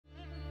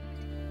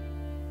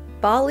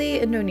Bali,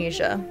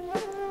 Indonesia,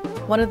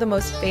 one of the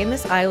most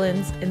famous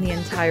islands in the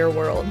entire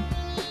world.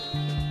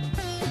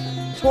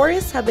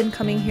 Tourists have been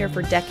coming here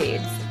for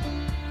decades,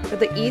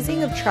 but the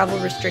easing of travel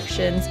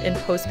restrictions in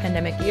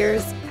post-pandemic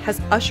years has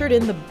ushered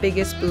in the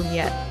biggest boom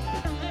yet.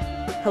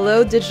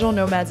 Hello, digital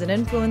nomads and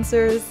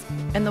influencers,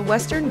 and the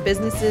Western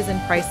businesses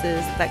and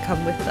prices that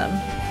come with them.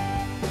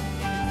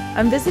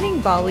 I'm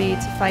visiting Bali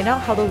to find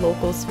out how the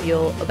locals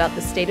feel about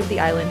the state of the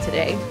island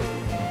today,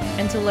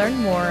 and to learn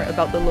more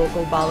about the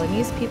local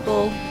Balinese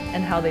people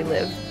and how they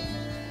live.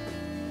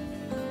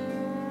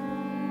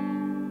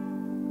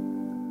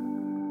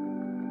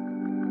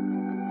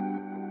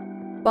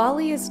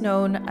 Bali is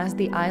known as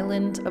the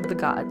island of the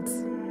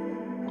gods.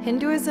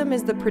 Hinduism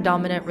is the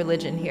predominant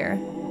religion here,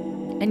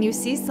 and you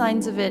see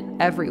signs of it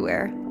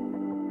everywhere.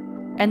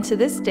 And to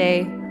this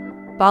day,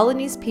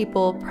 Balinese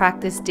people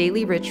practice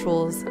daily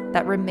rituals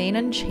that remain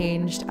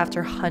unchanged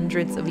after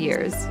hundreds of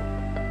years.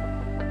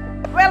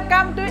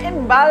 Welcome to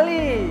in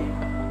Bali!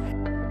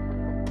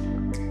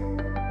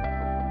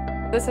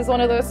 This is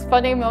one of those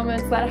funny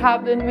moments that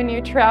happen when you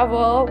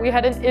travel. We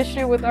had an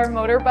issue with our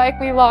motorbike.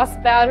 We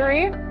lost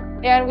battery,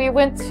 and we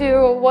went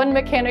to one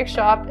mechanic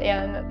shop,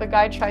 and the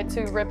guy tried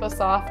to rip us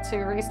off to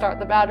restart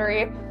the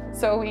battery.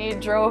 So we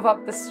drove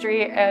up the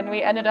street and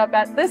we ended up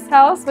at this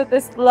house with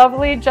this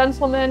lovely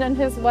gentleman and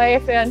his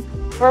wife, and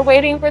we're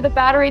waiting for the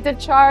battery to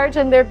charge,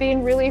 and they're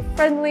being really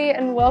friendly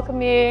and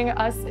welcoming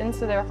us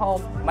into their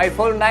home. My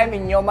full name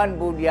is Nyoman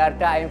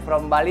Budiarta. I'm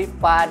from Bali,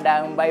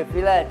 Padang Bay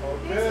Village.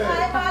 Okay. This is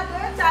my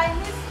mother,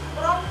 Chinese,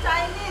 from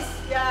Chinese,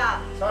 yeah.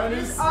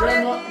 Chinese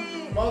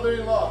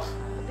mother-in-law.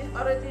 This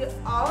already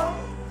all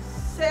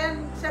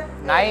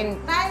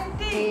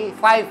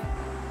 95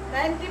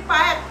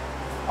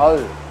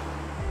 old.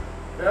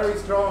 Very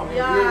strong and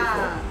Yeah.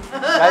 beautiful.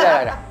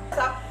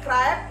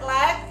 Subscribe,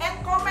 like,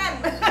 and comment.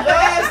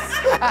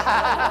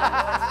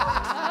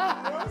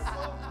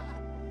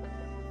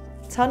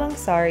 Tanang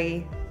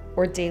Sari,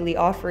 or daily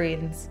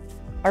offerings,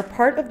 are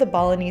part of the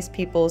Balinese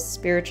people's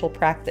spiritual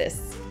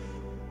practice.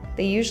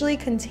 They usually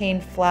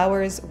contain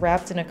flowers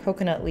wrapped in a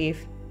coconut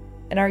leaf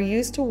and are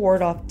used to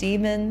ward off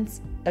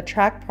demons,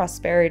 attract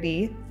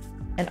prosperity,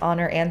 and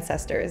honor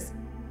ancestors.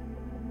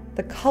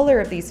 The color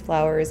of these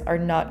flowers are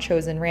not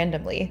chosen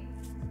randomly.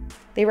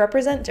 They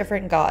represent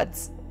different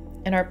gods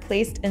and are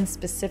placed in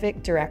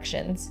specific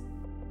directions.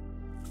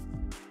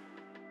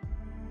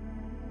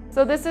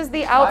 So this is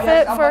the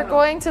outfit for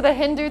going to the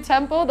Hindu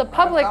temple, the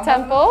public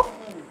temple.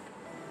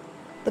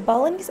 The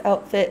Balinese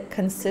outfit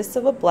consists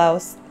of a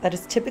blouse that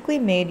is typically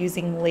made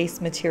using lace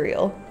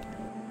material.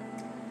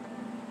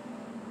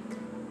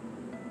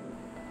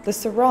 The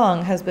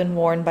sarong has been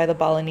worn by the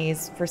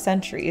Balinese for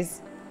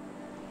centuries,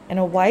 and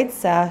a wide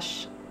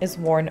sash is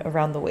worn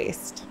around the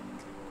waist.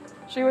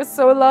 She was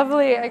so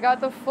lovely. I got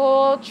the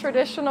full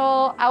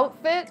traditional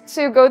outfit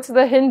to go to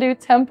the Hindu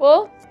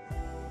temple.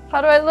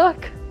 How do I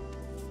look?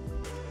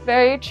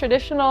 Very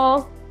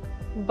traditional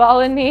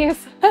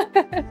Balinese.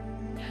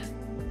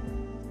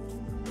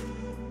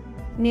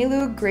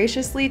 Nilu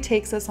graciously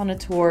takes us on a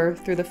tour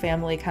through the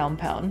family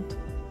compound.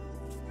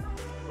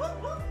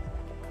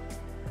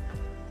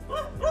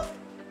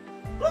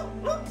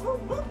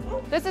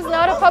 This is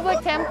not a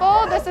public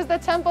temple. This is the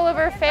temple of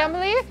her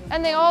family,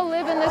 and they all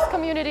live in this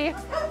community.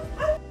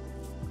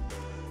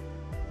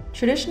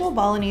 Traditional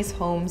Balinese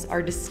homes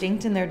are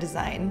distinct in their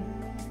design,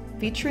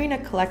 featuring a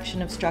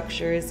collection of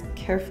structures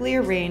carefully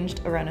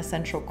arranged around a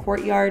central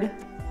courtyard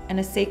and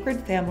a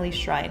sacred family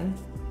shrine.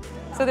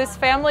 So this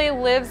family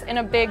lives in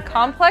a big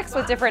complex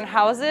with different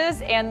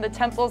houses, and the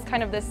temple is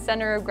kind of the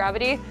center of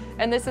gravity.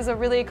 And this is a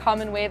really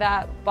common way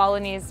that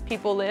Balinese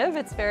people live.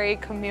 It's very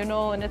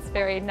communal and it's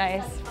very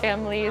nice.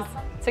 Families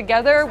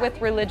together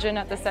with religion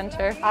at the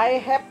center. I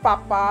have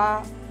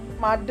papa,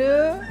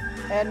 mother,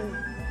 and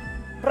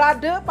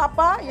brother,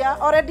 papa, yeah,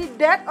 already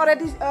dead,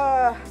 already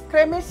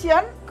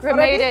cremation.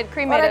 Cremated.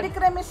 Already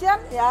cremation,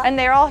 yeah. And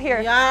they're all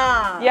here.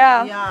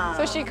 Yeah.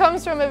 So she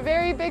comes from a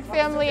very big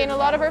family, and a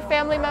lot of her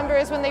family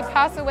members, when they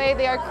pass away,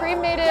 they are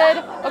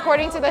cremated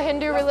according to the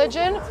Hindu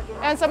religion.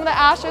 And some of the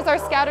ashes are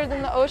scattered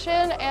in the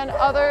ocean, and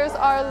others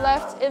are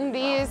left in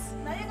these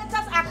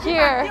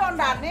here,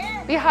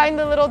 behind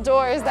the little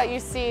doors that you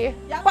see.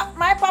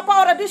 My papa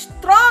already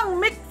strong,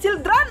 make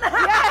children.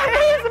 Yeah,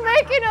 he's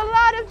making a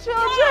lot of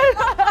children.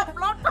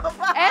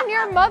 And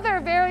your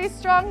mother, very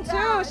strong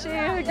too. She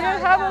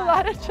can have a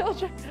lot of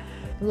children.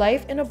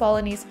 Life in a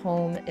Balinese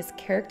home is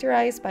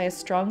characterized by a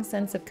strong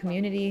sense of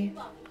community,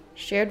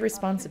 shared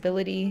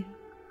responsibility,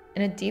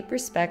 and a deep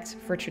respect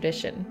for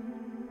tradition.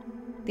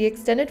 The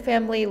extended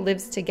family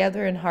lives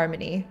together in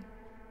harmony,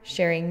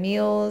 sharing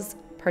meals,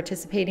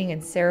 participating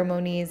in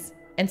ceremonies,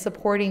 and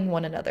supporting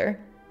one another.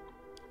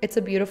 It's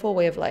a beautiful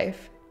way of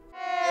life.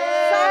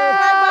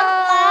 Subscribe,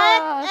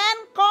 like, and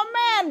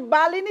comment,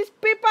 Balinese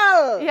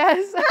people.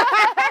 Yes.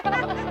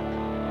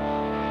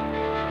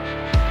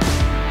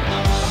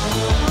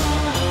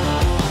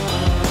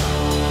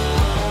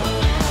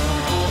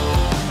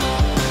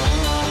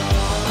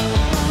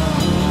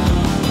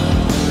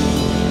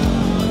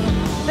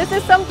 This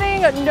is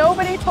something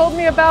nobody told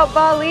me about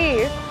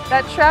Bali,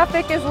 that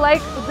traffic is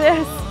like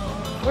this.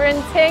 We're in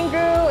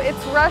Canggu,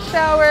 it's rush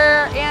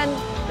hour, and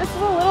this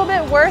is a little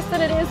bit worse than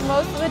it is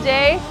most of the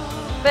day,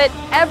 but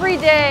every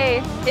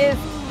day is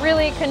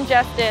really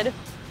congested.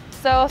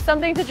 So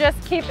something to just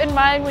keep in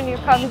mind when you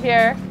come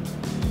here.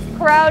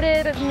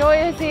 Crowded,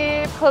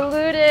 noisy,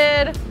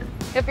 polluted.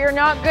 If you're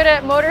not good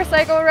at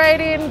motorcycle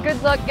riding, good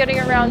luck getting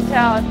around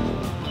town.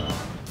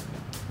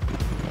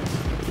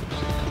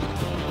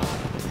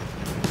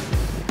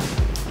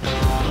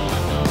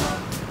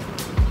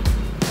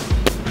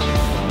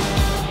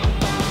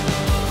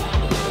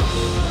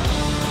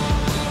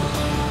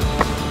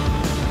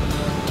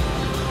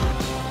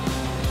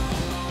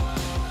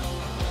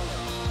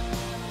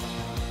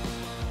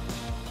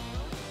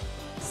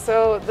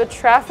 So the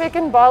traffic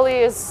in Bali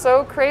is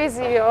so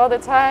crazy all the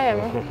time.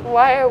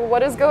 Why?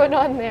 What is going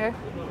on there?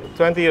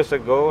 20 years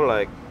ago,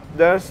 like,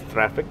 there's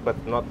traffic, but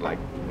not like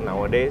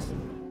nowadays.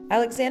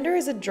 Alexander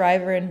is a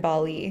driver in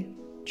Bali,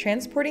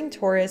 transporting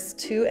tourists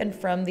to and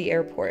from the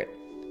airport.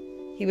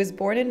 He was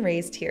born and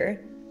raised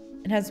here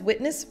and has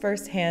witnessed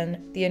firsthand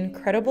the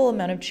incredible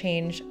amount of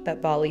change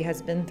that Bali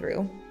has been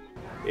through.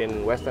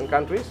 In Western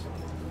countries,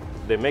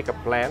 they make a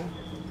plan,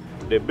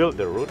 they build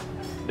the route,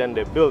 then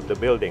they build the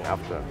building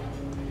after.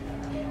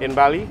 In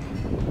Bali,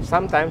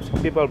 sometimes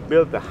people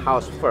build the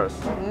house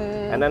first,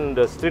 and then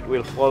the street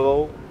will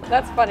follow.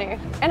 That's funny.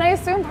 And I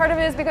assume part of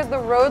it is because the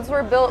roads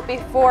were built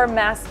before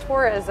mass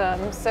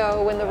tourism.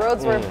 So when the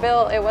roads were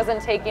built, it wasn't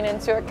taking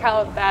into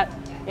account that,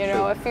 you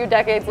know, a few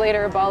decades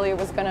later, Bali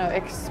was going to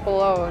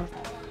explode.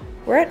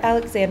 We're at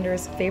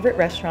Alexander's favorite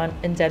restaurant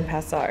in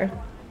Denpasar.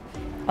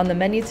 On the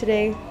menu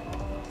today,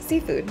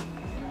 seafood.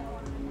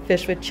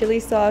 Fish with chili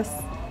sauce,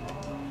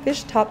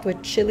 fish topped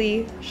with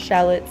chili,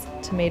 shallots,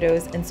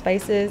 tomatoes, and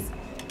spices,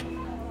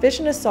 fish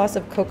in a sauce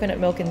of coconut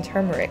milk and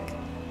turmeric,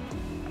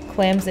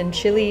 clams and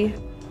chili,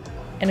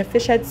 and a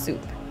fish head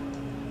soup.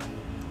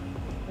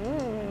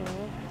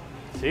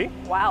 See?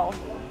 Wow.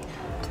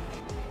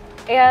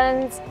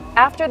 And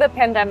after the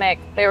pandemic,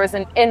 there was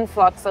an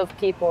influx of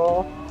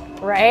people,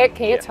 right?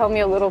 Can you tell me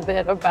a little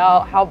bit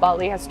about how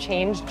Bali has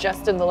changed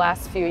just in the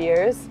last few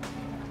years?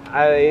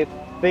 I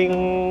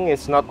think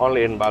it's not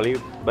only in Bali,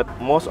 but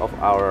most of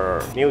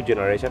our new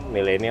generation,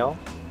 millennial,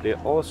 they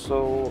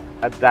also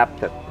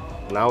adapted.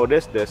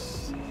 Nowadays,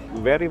 there's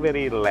very,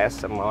 very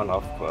less amount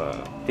of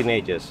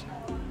teenagers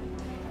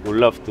who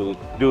love to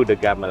do the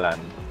gamelan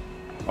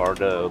or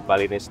the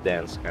Balinese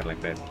dance, kind of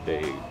like that.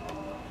 They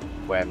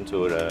went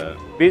to the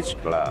beach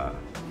club,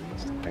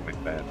 something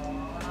like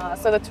that.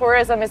 So the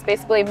tourism is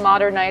basically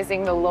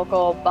modernizing the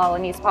local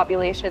Balinese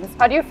populations.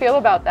 How do you feel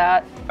about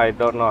that? I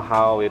don't know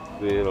how it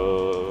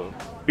will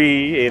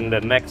be in the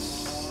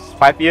next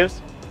 5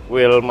 years.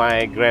 Will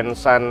my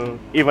grandson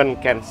even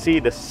can see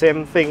the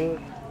same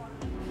thing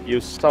you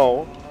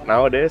saw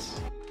nowadays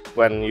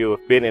when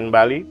you've been in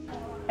Bali?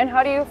 And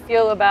how do you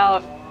feel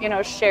about, you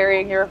know,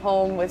 sharing your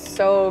home with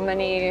so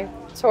many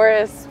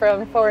tourists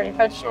from foreign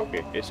countries?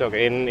 Okay, it's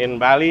okay. In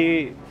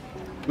Bali,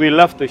 we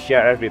love to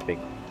share everything.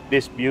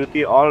 This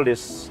beauty, all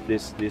this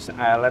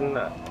island.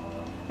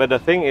 But the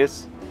thing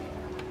is,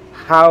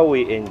 how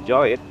we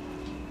enjoy it,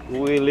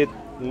 will it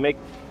make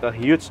a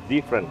huge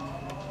difference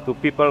to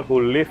people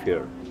who live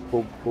here,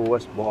 who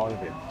was born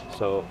here.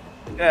 So,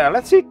 yeah,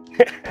 let's see.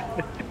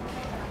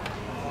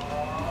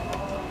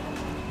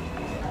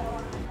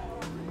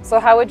 So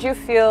how would you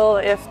feel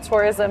if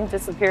tourism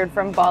disappeared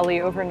from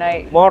Bali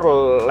overnight? More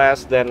or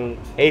less than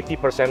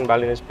 80%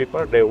 Balinese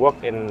people, they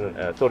work in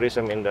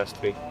tourism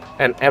industry,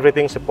 and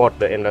everything support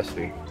the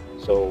industry.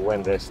 So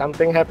when there's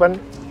something happen,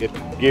 it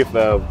gives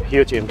a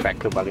huge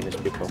impact to Balinese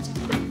people.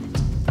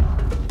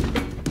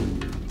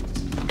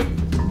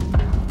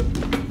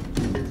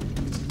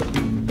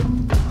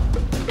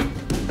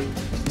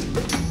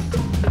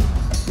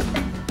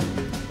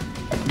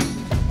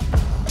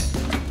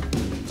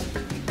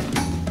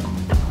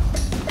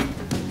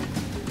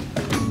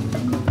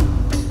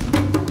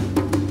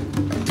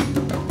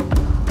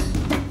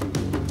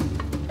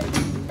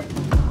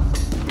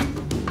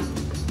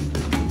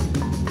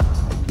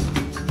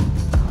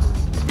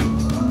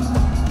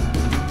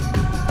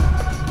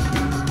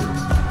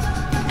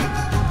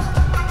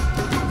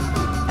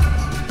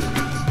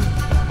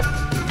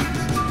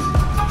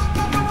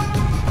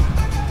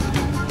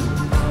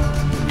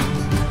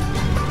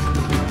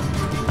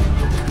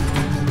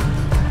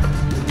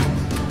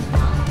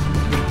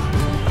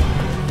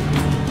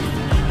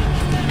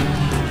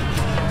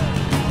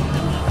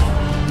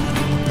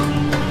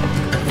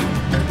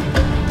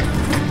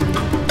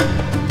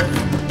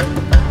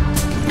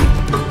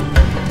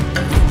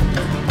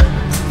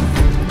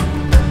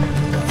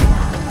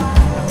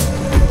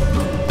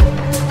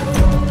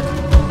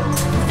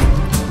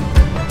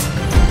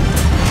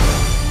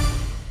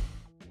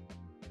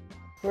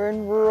 We're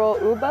in rural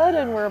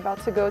Ubud and we're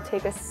about to go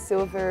take a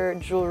silver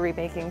jewelry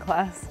making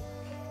class.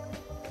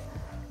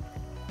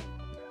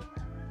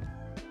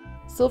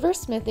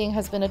 Silversmithing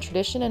has been a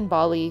tradition in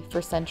Bali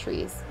for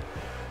centuries.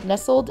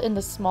 Nestled in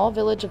the small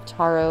village of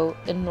Taro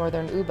in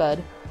northern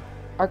Ubud,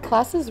 Our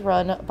class is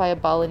run by a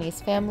Balinese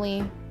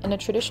family in a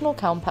traditional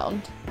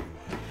compound.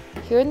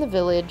 Here in the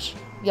village,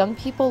 young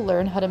people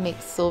learn how to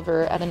make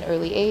silver at an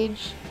early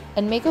age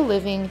and make a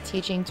living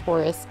teaching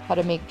tourists how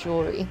to make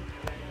jewelry.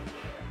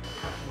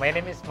 My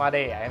name is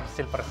Made. I am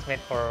silversmith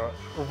for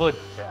Ubud.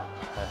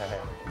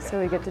 So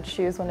we get to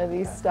choose one of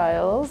these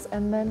styles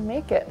and then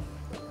make it.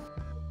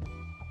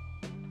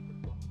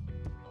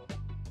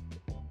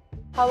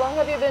 How long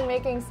have you been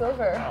making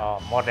silver?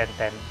 More than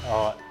 10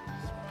 or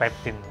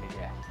 15 years.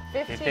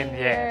 15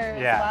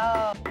 years. Yeah.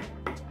 Wow.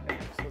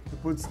 So he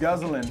puts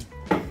gasoline.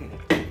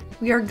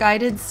 We are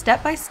guided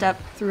step by step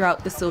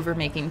throughout the silver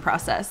making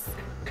process,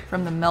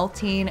 from the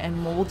melting and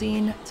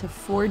molding to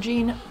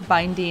forging,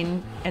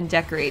 binding, and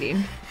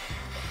decorating.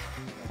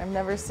 I've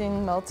never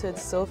seen melted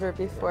silver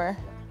before.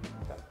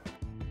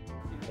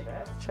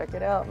 Check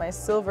it out, my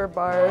silver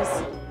bars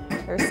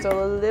are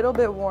still a little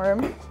bit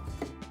warm.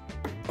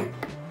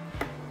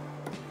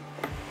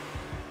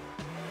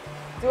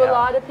 Do a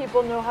lot of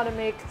people know how to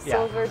make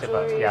silver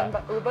jewelry in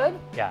Ubud?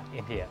 Yeah,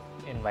 in here,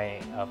 in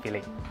my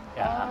village.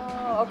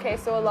 Oh, okay,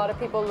 so a lot of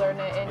people learn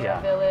it in your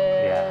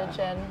village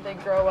and they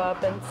grow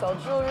up and sell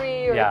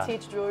jewelry or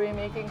teach jewelry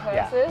making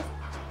classes.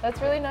 That's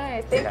really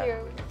nice, thank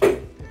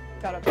you.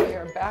 Gotta put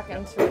your back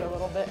into it a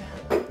little bit.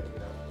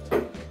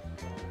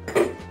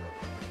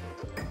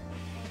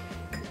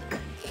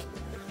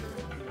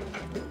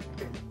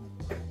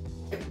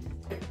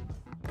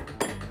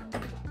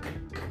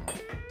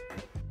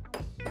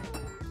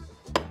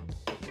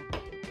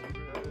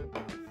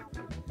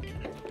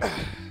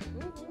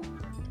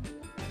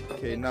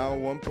 Okay, now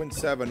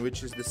 1.7,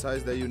 which is the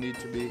size that you need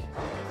to be.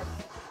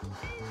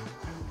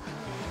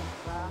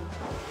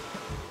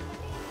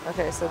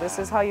 Okay, so this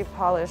is how you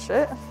polish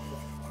it.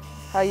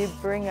 How you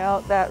bring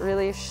out that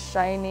really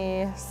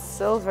shiny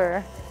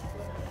silver.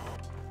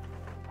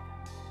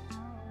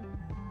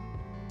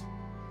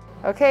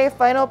 Okay,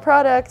 final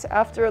product.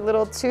 After a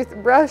little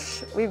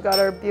toothbrush, we've got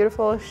our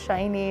beautiful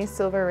shiny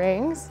silver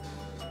rings.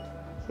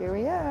 Here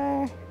we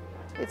are.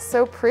 It's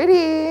so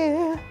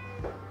pretty.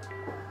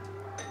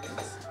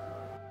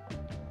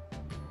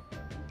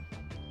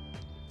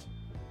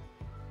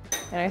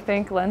 And I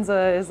think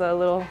Lenza is a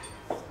little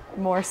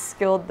more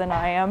skilled than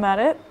I am at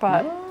it,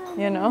 but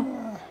you know.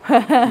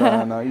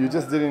 No, you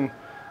just didn't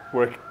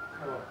work.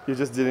 You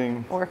just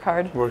didn't work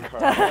hard. Work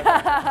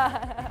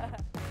hard.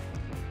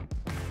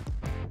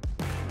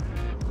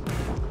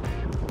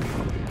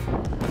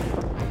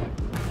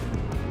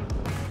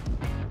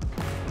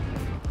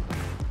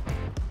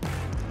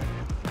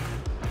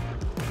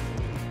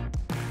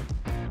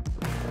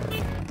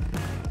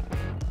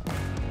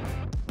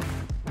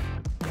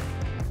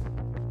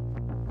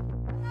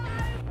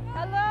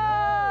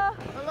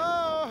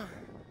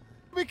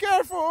 Be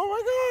careful, oh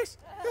my gosh!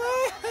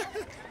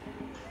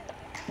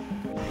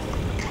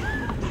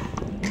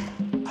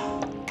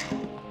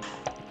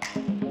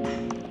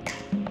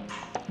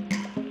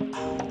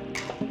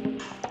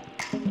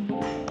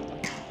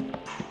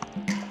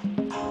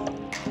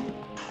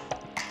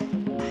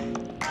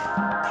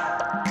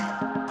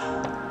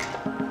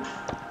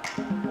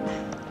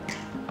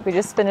 We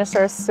just finished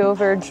our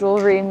silver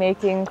jewelry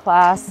making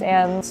class,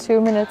 and 2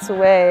 minutes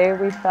away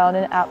we found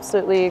an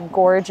absolutely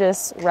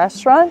gorgeous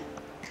restaurant.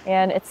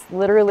 And it's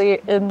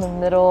literally in the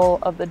middle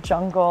of the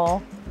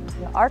jungle.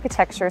 The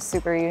architecture is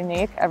super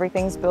unique.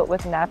 Everything's built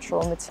with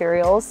natural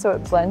materials, so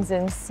it blends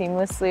in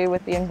seamlessly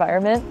with the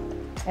environment.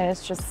 And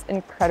it's just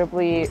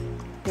incredibly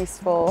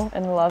peaceful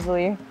and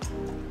lovely.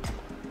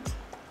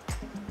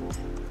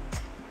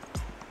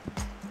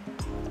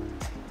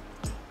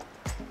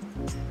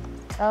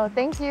 Oh,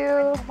 thank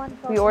you.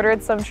 We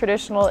ordered some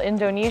traditional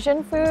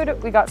Indonesian food.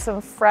 We got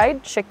some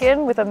fried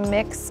chicken with a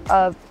mix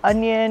of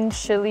onion,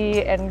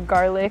 chili, and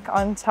garlic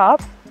on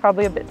top.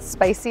 Probably a bit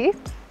spicy.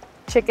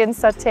 Chicken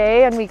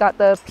satay, and we got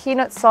the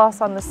peanut sauce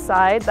on the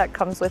side that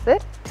comes with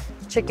it.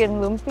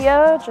 Chicken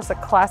lumpia, just a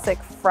classic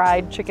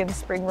fried chicken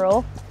spring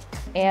roll.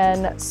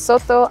 And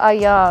soto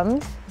ayam.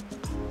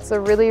 It's a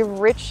really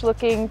rich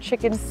looking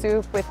chicken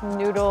soup with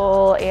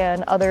noodle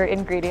and other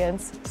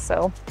ingredients.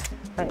 So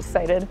I'm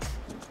excited.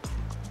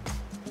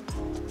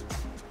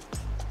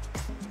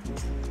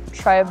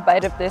 Try a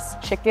bite of this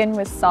chicken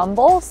with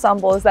sambal.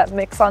 Sambal is that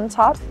mix on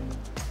top.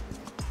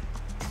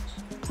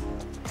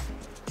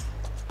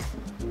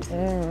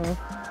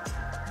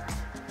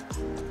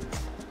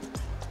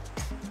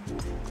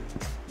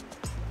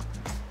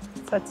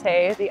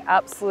 Satay, the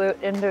absolute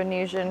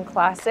Indonesian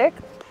classic.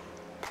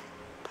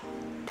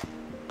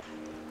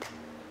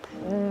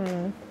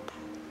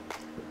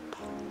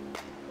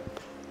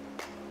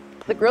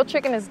 The grilled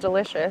chicken is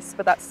delicious,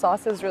 but that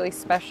sauce is really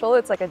special.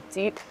 It's like a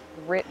deep,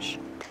 rich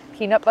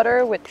peanut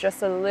butter with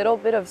just a little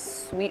bit of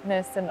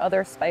sweetness and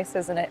other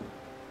spices in it.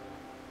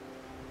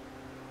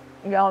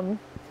 Yum.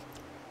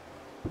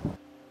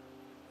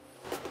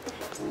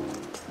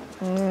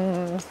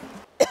 Ooh,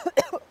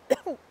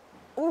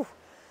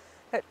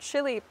 that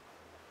chili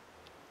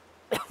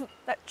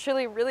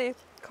really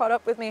caught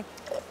up with me.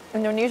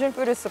 Indonesian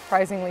food is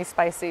surprisingly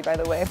spicy, by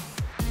the way.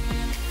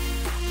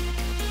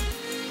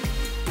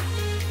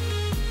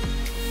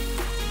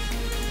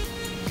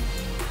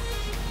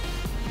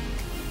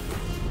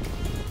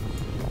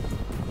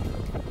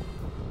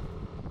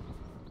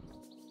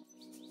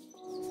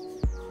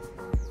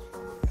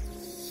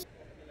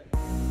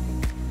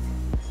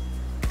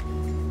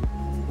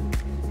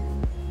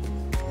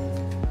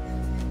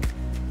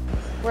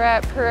 We're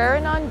at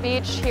Pererenan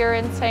Beach here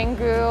in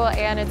Canggu,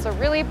 and it's a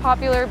really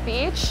popular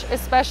beach,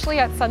 especially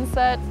at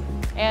sunset.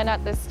 And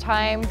at this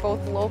time,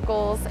 both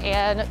locals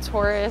and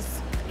tourists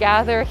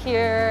gather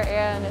here,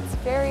 and it's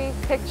very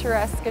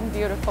picturesque and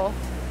beautiful.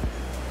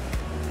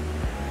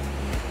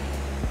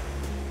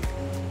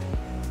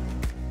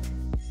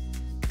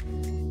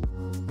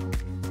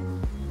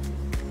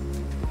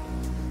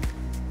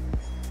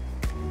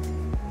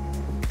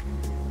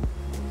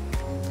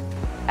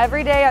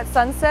 Every day at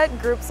sunset,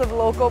 groups of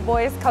local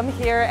boys come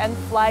here and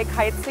fly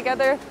kites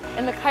together.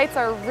 And the kites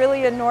are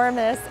really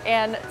enormous,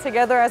 and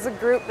together as a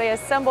group they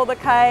assemble the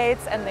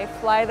kites and they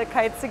fly the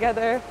kites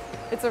together.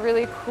 It's a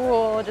really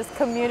cool, just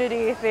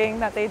community thing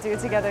that they do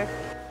together.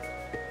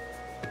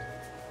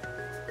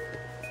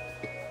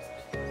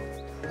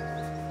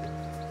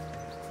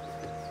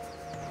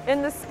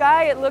 In the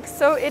sky it looks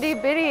so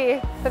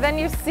itty-bitty, but then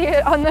you see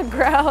it on the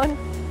ground.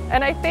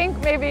 And I think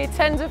maybe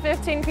 10 to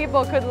 15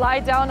 people could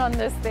lie down on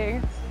this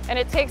thing. And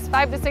it takes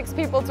 5 to 6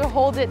 people to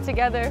hold it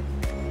together.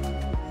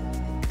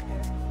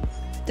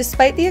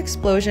 Despite the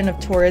explosion of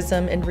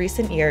tourism in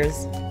recent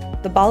years,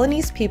 the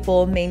Balinese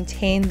people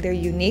maintain their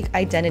unique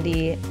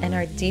identity and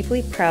are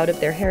deeply proud of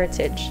their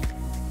heritage.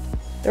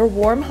 Their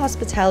warm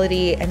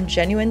hospitality and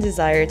genuine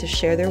desire to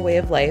share their way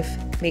of life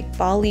make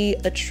Bali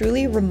a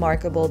truly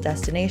remarkable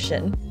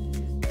destination.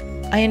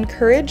 I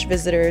encourage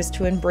visitors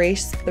to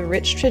embrace the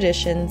rich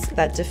traditions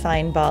that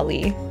define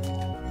Bali.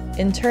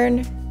 In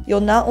turn, you'll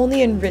not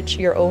only enrich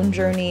your own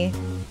journey,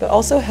 but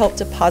also help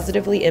to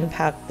positively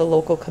impact the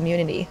local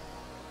community.